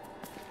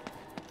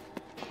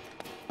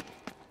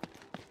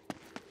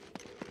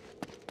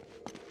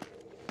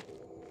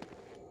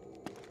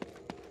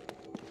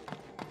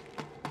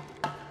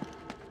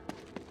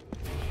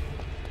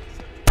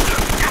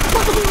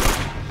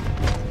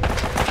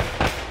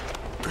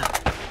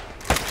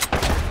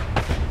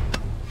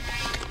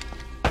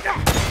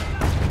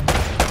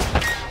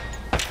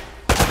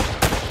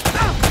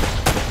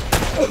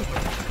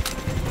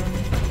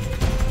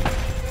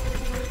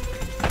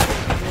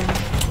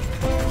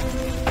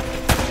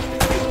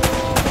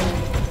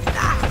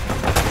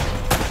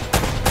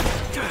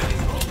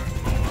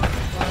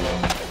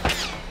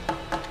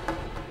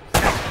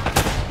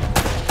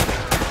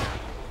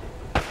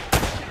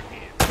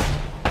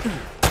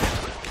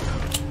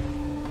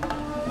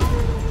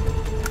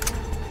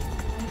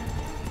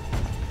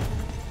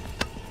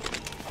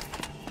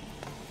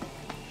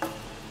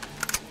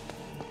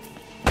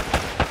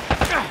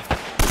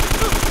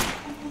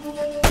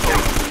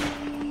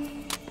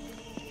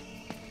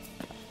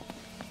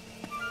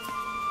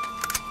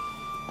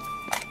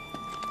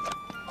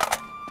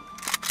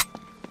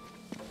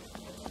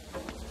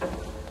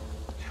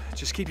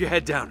 Just keep your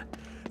head down.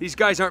 These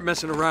guys aren't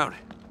messing around.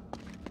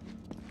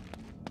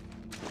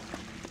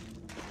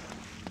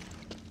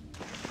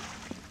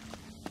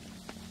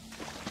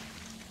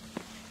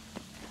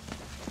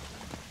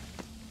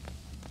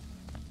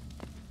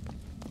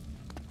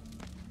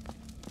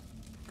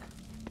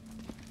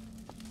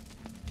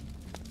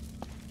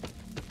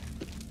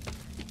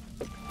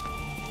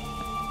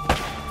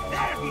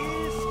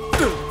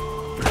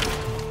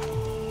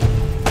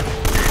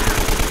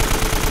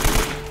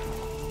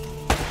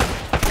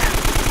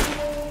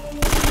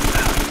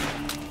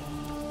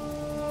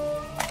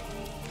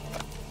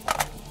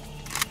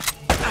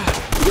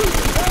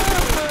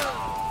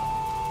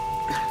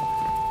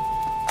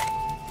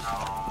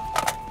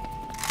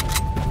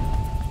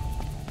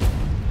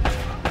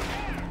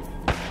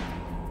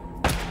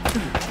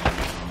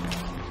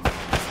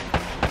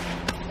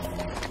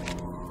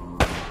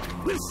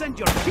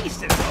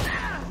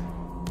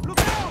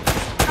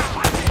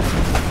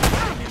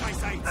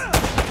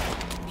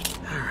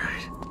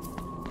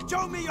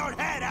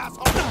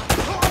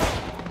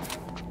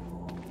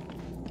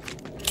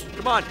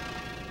 on.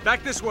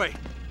 Back this way.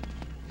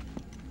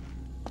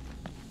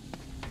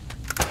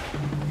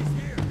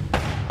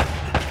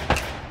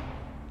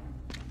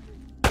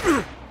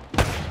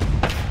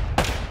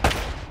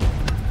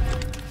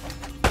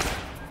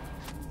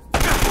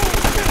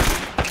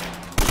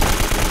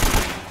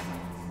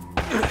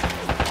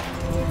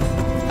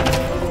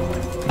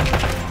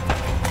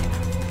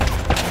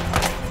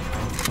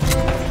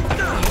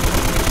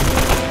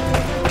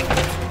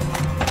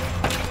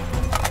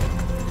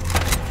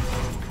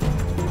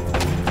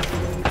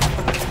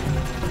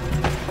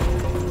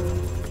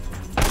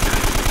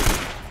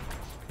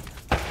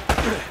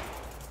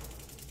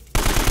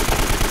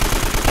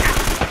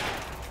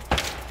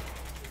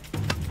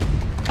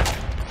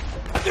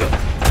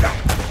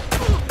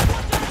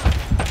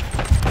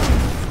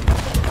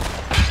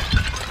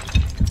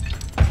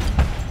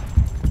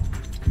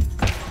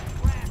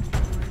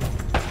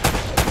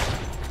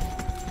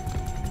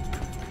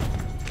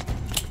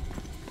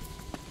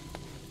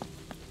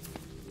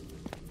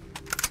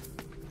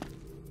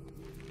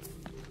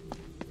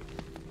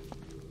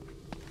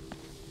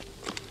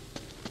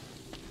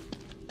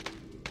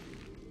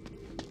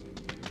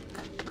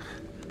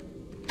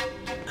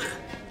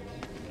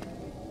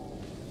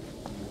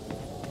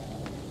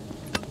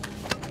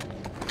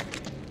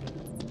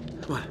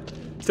 Come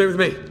on, stay with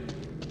me.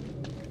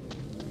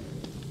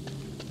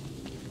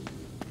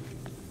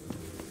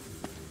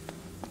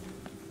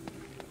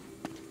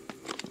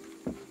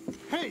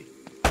 Hey!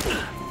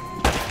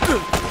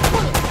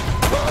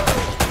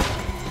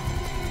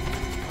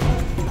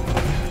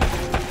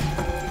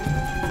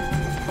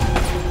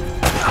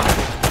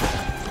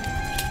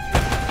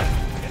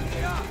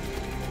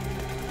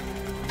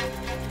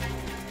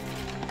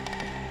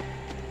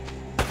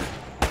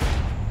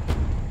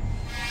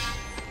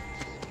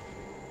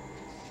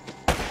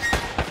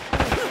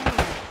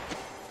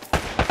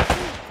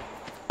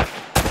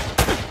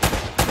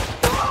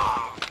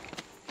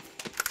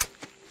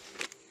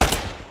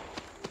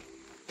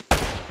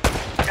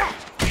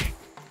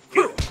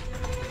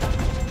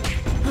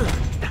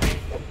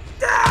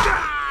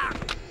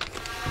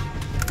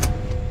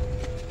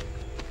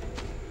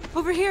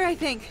 Over here, I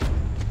think.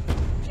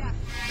 Yeah,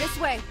 this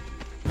way.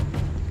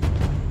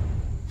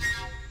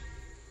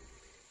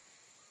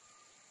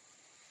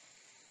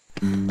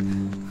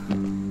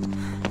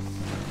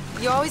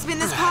 You always been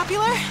this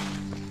popular?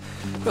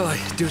 Well, I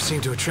do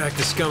seem to attract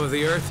the scum of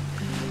the earth.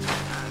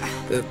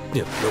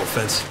 No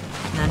offense.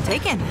 None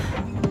taken.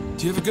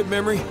 Do you have a good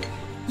memory?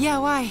 Yeah,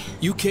 why?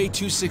 UK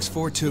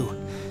 2642.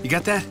 You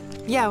got that?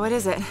 Yeah, what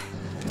is it?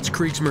 It's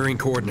Kriegsmarine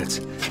coordinates.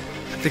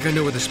 I think I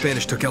know where the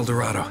Spanish took El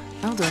Dorado.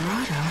 El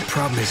Dorado?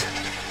 Problem is,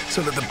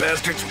 so that the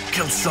bastards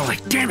killed Sully.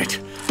 Damn it!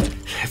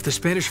 If the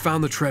Spanish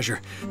found the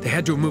treasure, they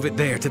had to move it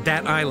there, to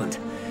that island.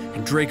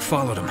 And Drake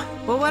followed them.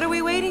 Well, what are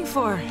we waiting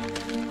for?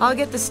 I'll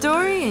get the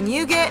story, and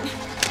you get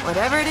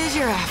whatever it is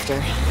you're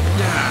after.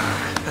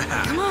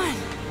 Come on.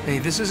 Hey,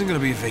 this isn't gonna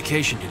be a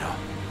vacation, you know.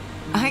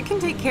 I can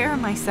take care of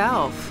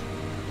myself.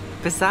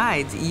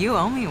 Besides, you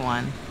owe me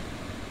one.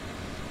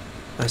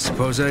 I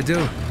suppose I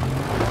do.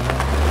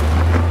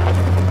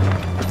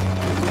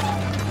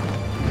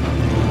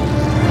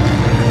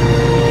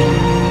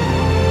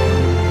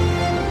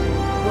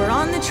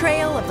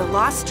 Trail of the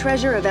lost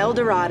treasure of El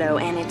Dorado,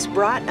 and it's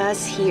brought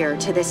us here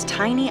to this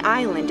tiny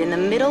island in the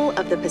middle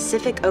of the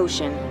Pacific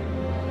Ocean.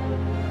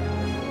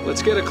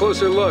 Let's get a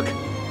closer look.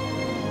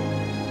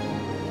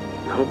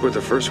 I hope we're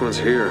the first ones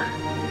here.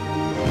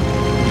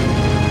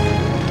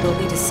 Will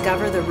we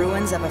discover the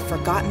ruins of a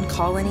forgotten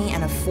colony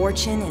and a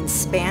fortune in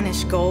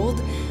Spanish gold?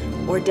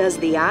 Or does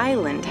the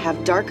island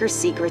have darker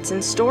secrets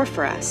in store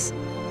for us?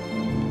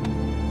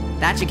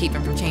 That should keep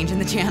him from changing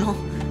the channel.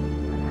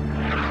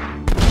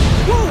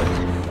 Whoa!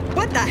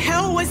 What the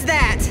hell was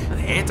that?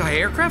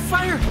 Anti-aircraft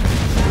fire?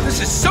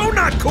 This is so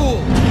not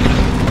cool!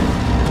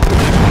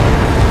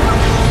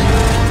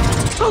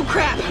 Oh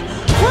crap!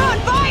 We're on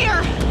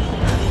fire!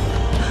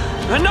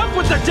 Enough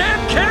with the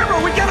damn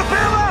camera! We gotta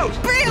bail out!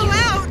 Bail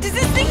out? Does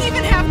this thing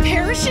even have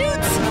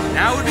parachutes?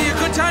 Now would be a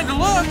good time to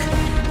look!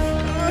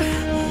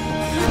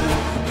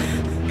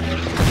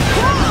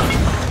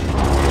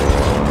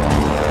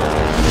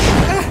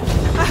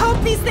 I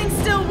hope these things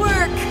still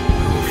work.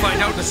 We'll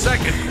find out in a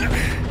second.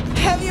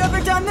 Have you ever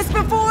done this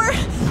before?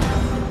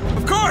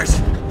 Of course!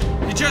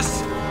 You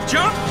just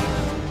jump,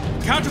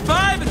 count to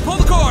 5, and pull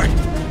the cord.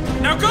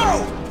 Now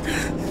go!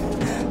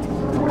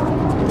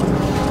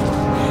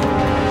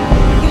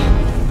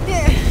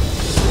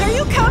 Are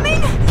you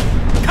coming?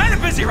 Kinda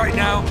busy right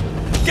now.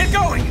 Get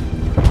going!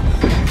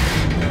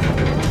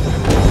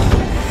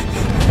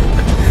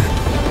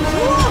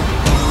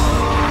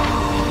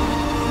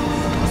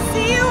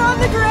 See you on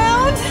the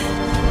ground?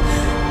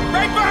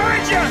 Right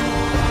behind you!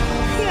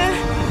 Yeah.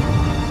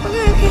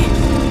 Okay.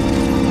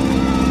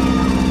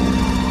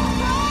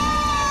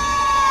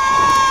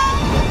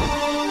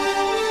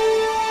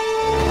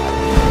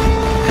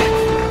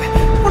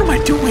 What am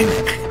I doing?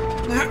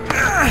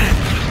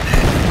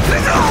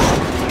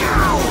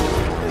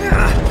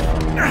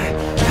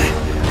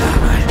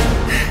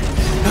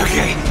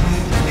 Okay,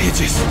 you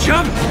just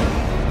jump,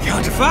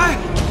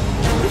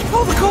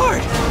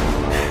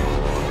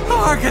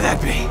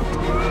 that be?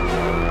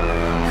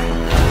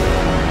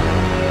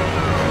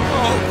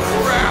 Oh,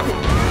 crap!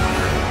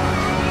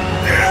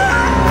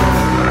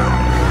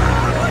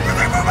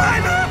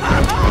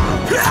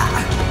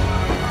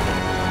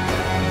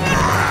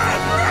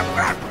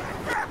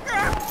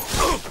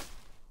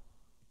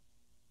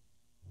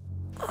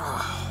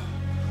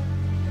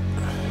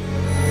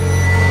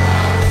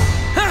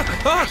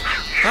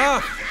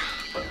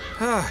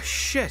 Ah,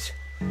 shit.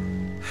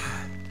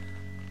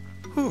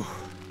 Whew.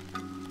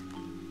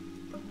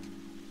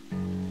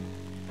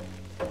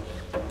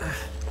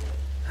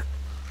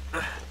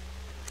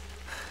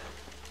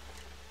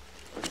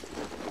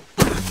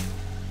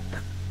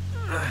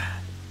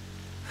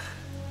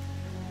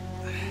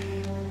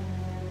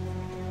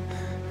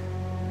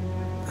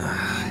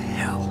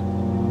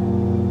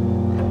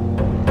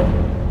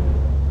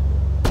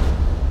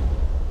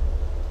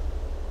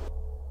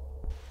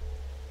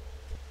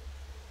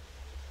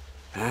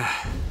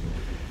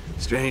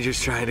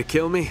 Strangers trying to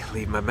kill me,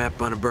 leave my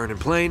map on a burning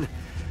plane.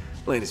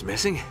 Elena's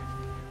missing.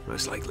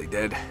 Most likely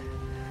dead.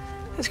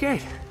 That's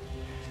great.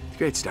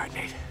 Great start,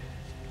 Nate.